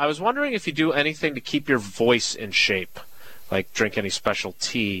 John, I was wondering if you do anything to keep your voice in shape, like drink any special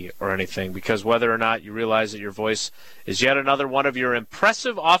tea or anything, because whether or not you realize that your voice is yet another one of your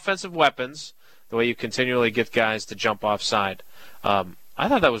impressive offensive weapons, the way you continually get guys to jump offside. I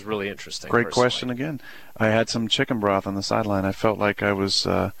thought that was really interesting. Great question again. I had some chicken broth on the sideline. I felt like I was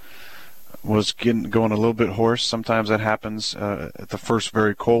going a little bit hoarse. Sometimes that happens at the first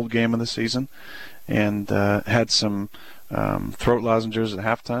very cold game of the season, and had some throat lozenges at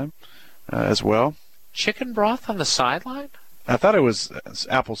halftime as well. Chicken broth on the sideline? I thought it was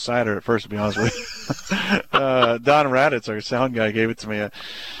apple cider at first, to be honest with you. Don Raditz, our sound guy, gave it to me at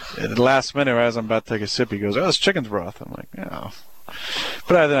the last minute as I'm about to take a sip. He goes, "Oh, it's chicken's broth." I'm like, "Oh."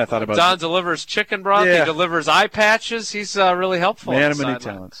 But then I thought about Don delivers chicken broth. Yeah. He delivers eye patches. He's really helpful. Man of many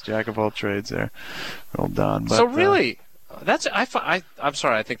talents, jack of all trades. There, old Don. But, so really, I'm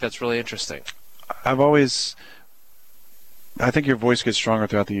sorry. I think that's really interesting. I think your voice gets stronger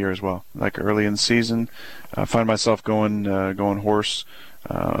throughout the year as well. Like early in the season, I find myself going hoarse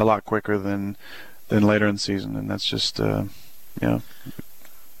a lot quicker than later in the season, and that's just how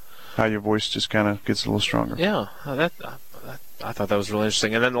your voice just kind of gets a little stronger. Yeah, I thought that was really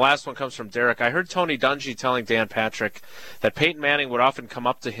interesting. And then the last one comes from Derek. I heard Tony Dungy telling Dan Patrick that Peyton Manning would often come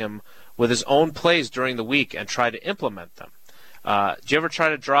up to him with his own plays during the week and try to implement them. Do you ever try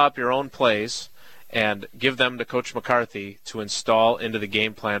to draw up your own plays and give them to Coach McCarthy to install into the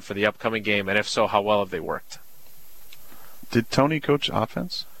game plan for the upcoming game? And if so, how well have they worked? Did Tony coach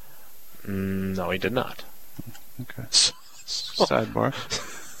offense? No, he did not. Okay. Sidebar.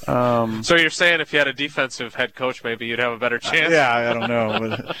 So you're saying if you had a defensive head coach, maybe you'd have a better chance? Yeah, I don't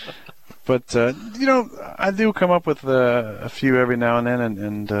know. But I do come up with a few every now and then,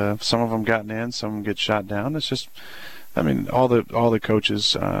 and some of them gotten in, some of them get shot down. It's just, I mean, all the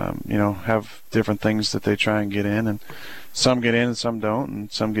coaches, have different things that they try and get in, and some get in and some don't,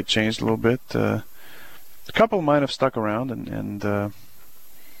 and some get changed a little bit. A couple of mine have stuck around, and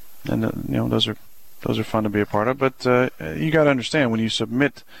those are fun to be a part of. But you got to understand, when you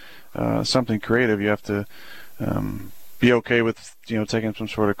submit something creative, you have to be okay with taking some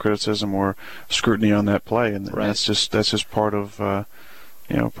sort of criticism or scrutiny on that play, and right. that's just part of the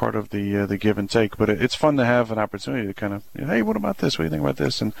give and take. But it's fun to have an opportunity to kind of, hey, what about this? What do you think about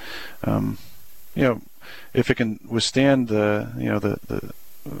this? And if it can withstand the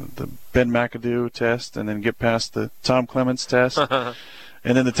Ben McAdoo test and then get past the Tom Clements test.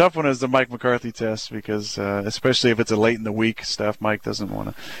 And then the tough one is the Mike McCarthy test, because especially if it's a late in the week stuff, Mike doesn't want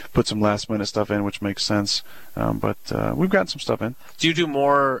to put some last-minute stuff in, which makes sense. But we've gotten some stuff in. Do you do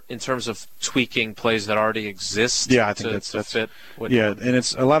more in terms of tweaking plays that already exist? Yeah, I think that's fit. And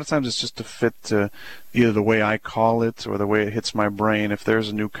it's a lot of times it's just to fit either the way I call it or the way it hits my brain. If there's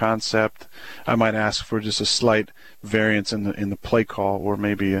a new concept, I might ask for just a slight variance in the play call, or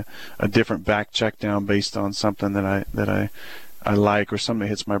maybe a different back check down based on something that I like, or something that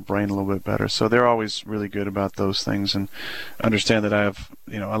hits my brain a little bit better. So they're always really good about those things, and understand that I have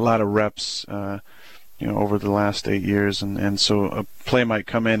a lot of reps over the last 8 years, and so a play might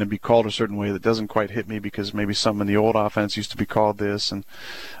come in and be called a certain way that doesn't quite hit me because maybe something in the old offense used to be called this, and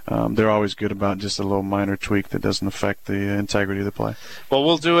they're always good about just a little minor tweak that doesn't affect the integrity of the play. Well,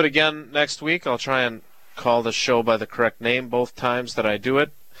 we'll do it again next week. I'll try and call the show by the correct name both times that I do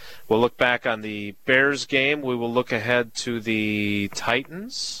it. We'll look back on the Bears game. We will look ahead to the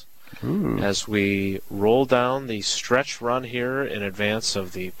Titans as we roll down the stretch run here in advance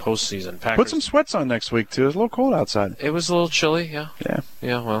of the postseason. Packers. Put some sweats on next week, too. It's a little cold outside. It was a little chilly, yeah. Yeah.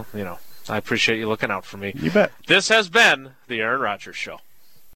 Yeah, well, I appreciate you looking out for me. You bet. This has been the Aaron Rodgers Show.